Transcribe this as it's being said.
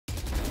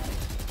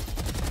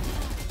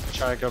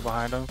Try to go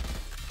behind him.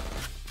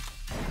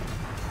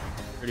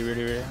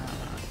 Ready.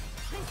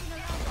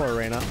 Poor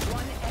Reyna.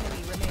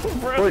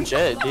 Poor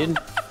Jet, dude.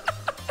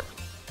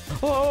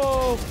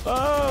 Oh!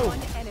 One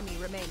enemy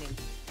remaining.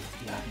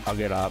 I'll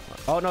get up.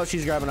 Oh no,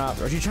 she's grabbing up.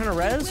 Are you trying to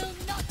res?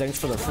 Thanks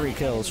for the free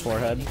kills,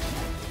 forehead.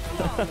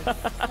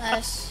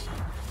 Nice.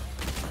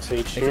 Sage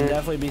It can here.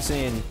 definitely be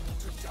seen.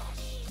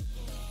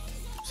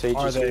 Sage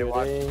Are is they here.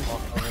 watching?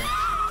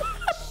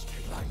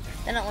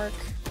 Didn't work.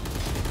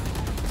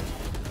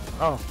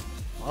 Oh,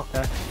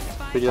 okay.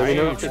 Could you let me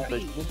know Okay. if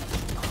you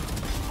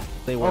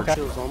They work.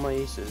 kills all my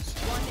aces?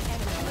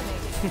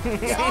 One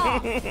enemy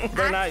remaining.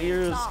 They're not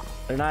yours.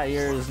 They're not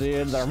yours,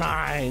 dude. They're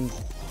mine.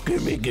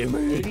 Gimme.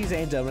 Ladies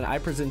and gentlemen, I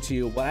present to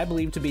you what I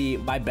believe to be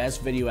my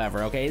best video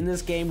ever. Okay, in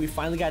this game, we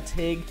finally got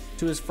Tig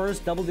to his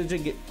first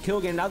double-digit kill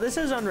game. Now, this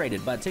is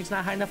unrated, but Tig's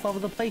not high enough level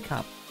to play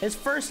comp. His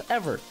first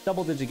ever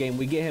double-digit game.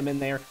 We get him in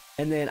there,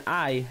 and then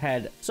I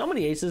had so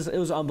many aces. It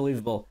was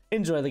unbelievable.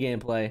 Enjoy the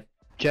gameplay.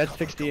 Jet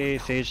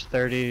 68, Sage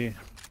 30,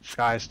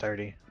 Sky's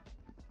 30.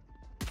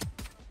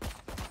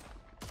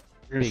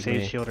 Your Peek Sage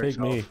me. healed Peek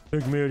me. herself.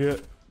 Peek me,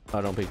 idiot.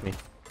 Oh, don't peek me.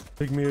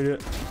 Peek me,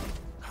 idiot.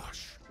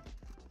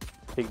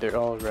 I think they're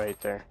all right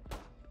there.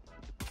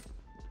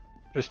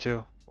 There's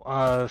two.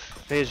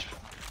 Sage.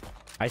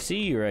 I see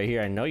you right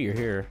here. I know you're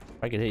here.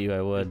 If I could hit you,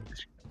 I would.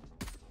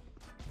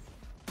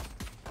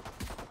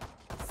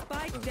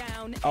 Spike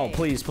down. Oh, A.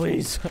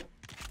 please.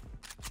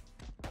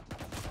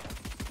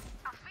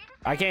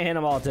 I can't hit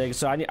him all, Tig,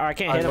 so I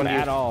can't hit him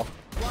at all.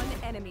 One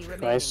enemy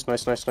remaining. Nice.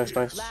 Last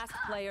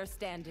player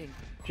standing.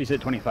 She's hit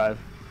 25.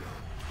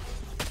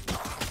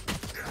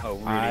 Oh,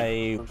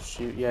 really? Oh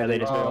shoot, yeah, they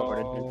they just just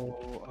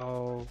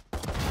Oh.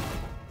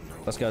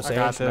 Let's go, I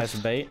got Sage. Nice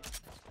this. bait.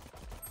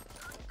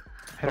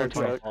 Hit her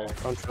twice.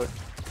 on foot.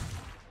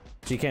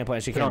 She can't play.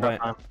 She We can't don't play.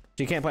 have time.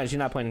 She can't play. She's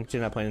not playing.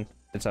 She's not playing.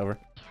 It's over.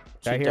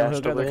 She Right here, dashed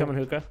hookah. They're away. coming,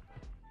 hookah.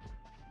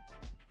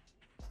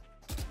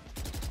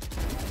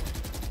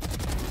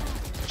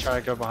 Try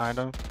to go behind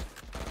him.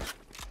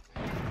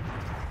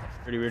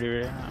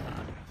 Ready.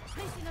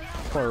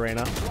 Poor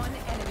Reyna. One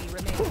enemy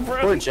remaining.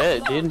 Poor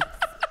Jet, dude.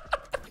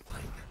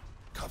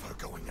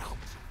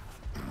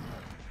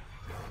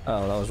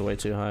 Oh, that was way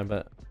too high,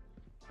 but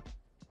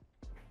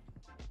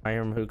I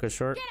hear him hookah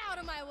short. Get out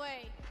of my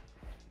way.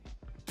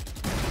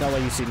 No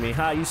way you see me.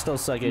 Ha, you still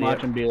suck, I'm idiot.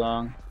 watching B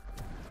long.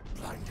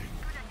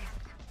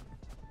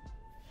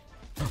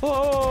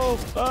 Oh!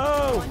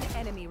 One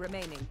enemy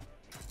remaining.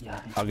 Yeah.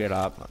 I'll get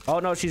up. Oh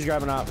no, she's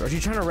grabbing up. Are you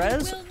trying to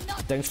res?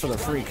 Thanks for the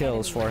free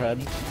kills,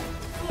 forehead.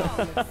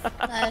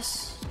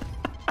 Nice.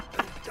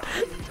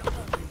 I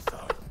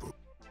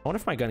wonder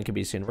if my gun can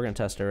be seen. We're gonna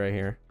test it right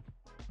here.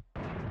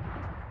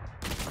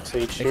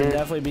 Sage It can here.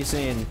 definitely be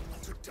seen.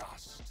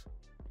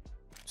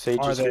 Sage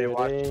Are is they here.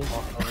 watching?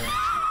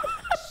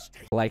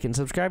 Like and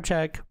subscribe,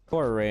 check.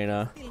 Poor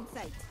Reyna.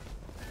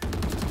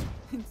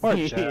 Poor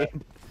Jet.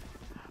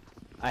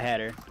 I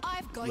had her.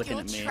 I've got Looking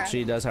your at me. track.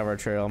 She does have our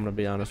trail. I'm gonna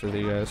be honest with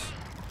you guys.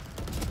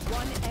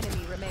 One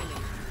enemy remaining.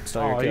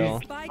 Stole your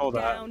kill. Spike Stole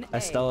that. down. I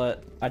stole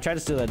it. I tried to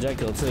steal that jet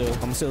kill too. I'm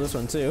gonna steal this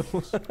one too.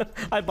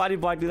 I body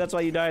blocked you. That's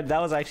why you died.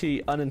 That was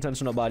actually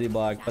unintentional body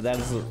block, but that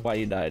is why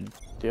you died.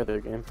 The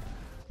other game.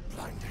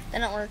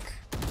 Didn't work.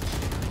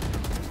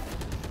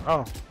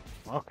 Oh,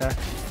 okay.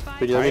 Spike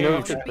Could you let me know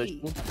down if you're B.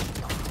 pushing?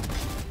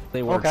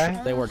 They were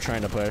Okay. they were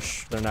trying to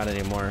push. They're not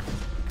anymore.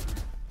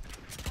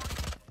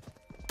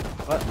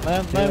 Let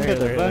him get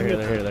there. Let him get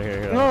there. They're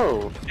here.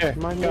 No! Here,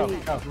 My go, melee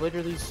go.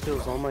 literally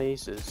steals all my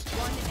aces.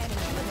 One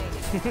enemy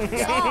remaining.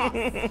 Stop.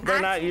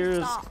 They're not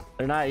yours. Stop.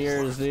 They're not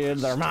yours, dude.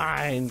 They're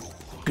mine.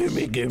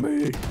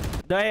 Gimme.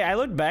 Hey, I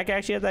looked back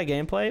actually at that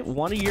gameplay.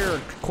 One of your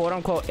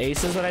quote-unquote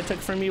aces that I took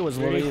from you was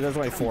literally there's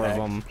only 4 of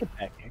them. Get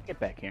back here. Get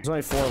back here. There's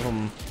only 4 of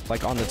them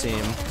like on the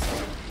team.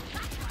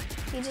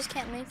 He just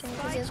can't make him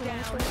because he has Spike one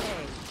down foot.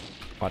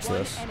 A. Watch One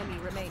this. enemy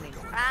remaining.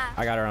 Ah.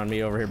 I got her on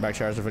me over here, back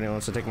charge if anyone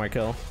wants to take my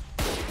kill.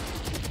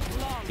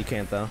 You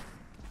can't though.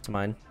 It's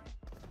mine.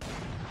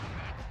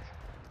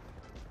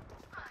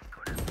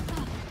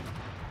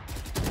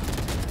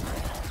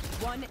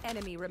 One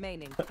enemy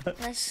remaining.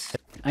 Nice.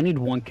 I need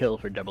 1 kill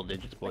for double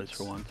digits, boys,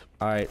 for once.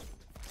 Alright.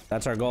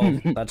 That's our goal.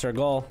 That's our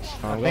goal.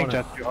 I'm I think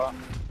going. Jet's too hot.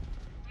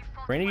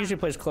 Raina usually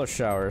plays close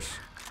showers.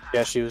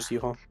 Yeah, she was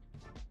U-Haul.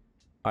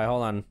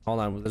 Alright, hold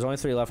on. There's only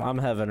 3 left. I'm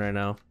heaven right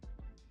now.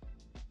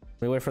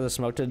 We wait for the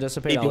smoke to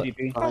dissipate. I'll-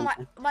 PvP. Bro,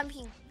 one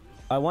ping.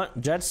 I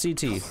want Jet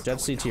CT.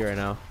 Jet CT right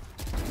now.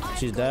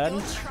 She's dead.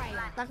 Not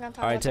gonna talk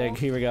Alright, about Tig, that.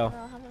 here we go.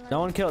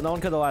 No one killed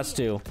the last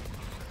 2.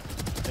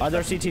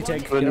 Other CT, Tig,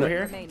 get One over enemy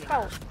here. remaining.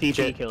 Bro,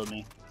 TP killed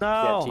me. No!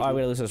 Yeah, Alright,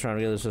 we gotta lose this round.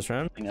 We gotta lose this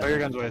round. Throw your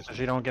guns away so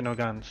she don't get no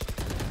guns.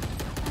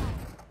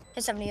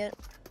 it's 78.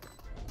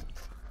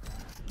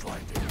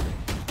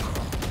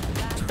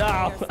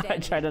 No! I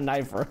tried to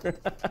knife her.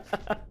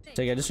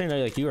 Tig, I just want to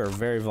know, like, you are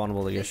very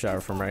vulnerable to get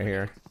shot from right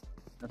here.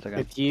 That's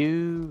okay. If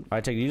you...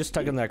 Alright, Tig, you just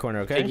tuck in that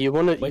corner, okay? Tig, you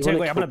wanna... Wait, Tig,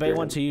 wait, I'm gonna bait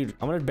one to you.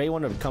 I'm gonna bait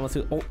one to come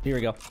through. Oh, here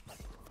we go.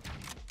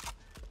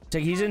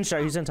 Tig, he's in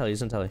shot. He's in telly.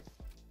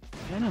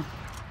 I know.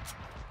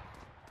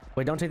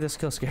 Wait, don't take this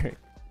kill, Scary.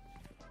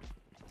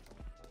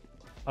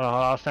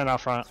 I'll stand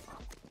out front.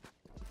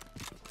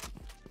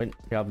 Wait,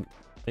 yeah,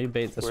 maybe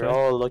bait this We're way.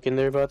 all looking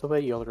there, by the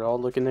way. Y'all are all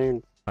looking there.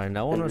 And Alright,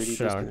 no one was Rudy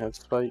just showering. have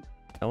spike.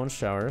 No one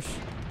showers.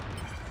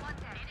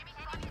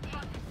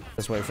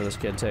 Let's wait for this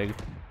kid, Tig.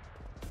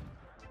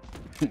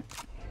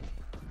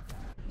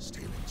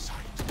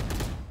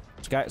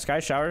 Sky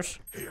showers.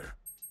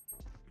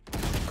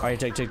 Alright,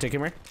 Tig,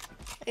 come here.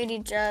 80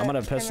 jet. I'm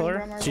gonna pistol her.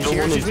 Remember, She's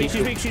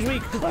here, she's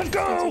weak. Let's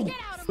go!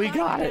 We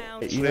got it!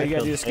 You know you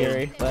gotta do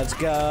scary. Let's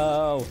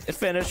go!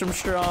 Finish him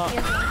strong.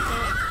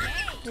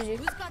 Did you?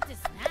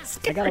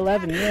 I got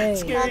 11, yay.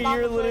 Scary,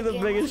 you're literally the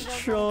biggest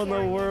troll in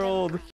the world.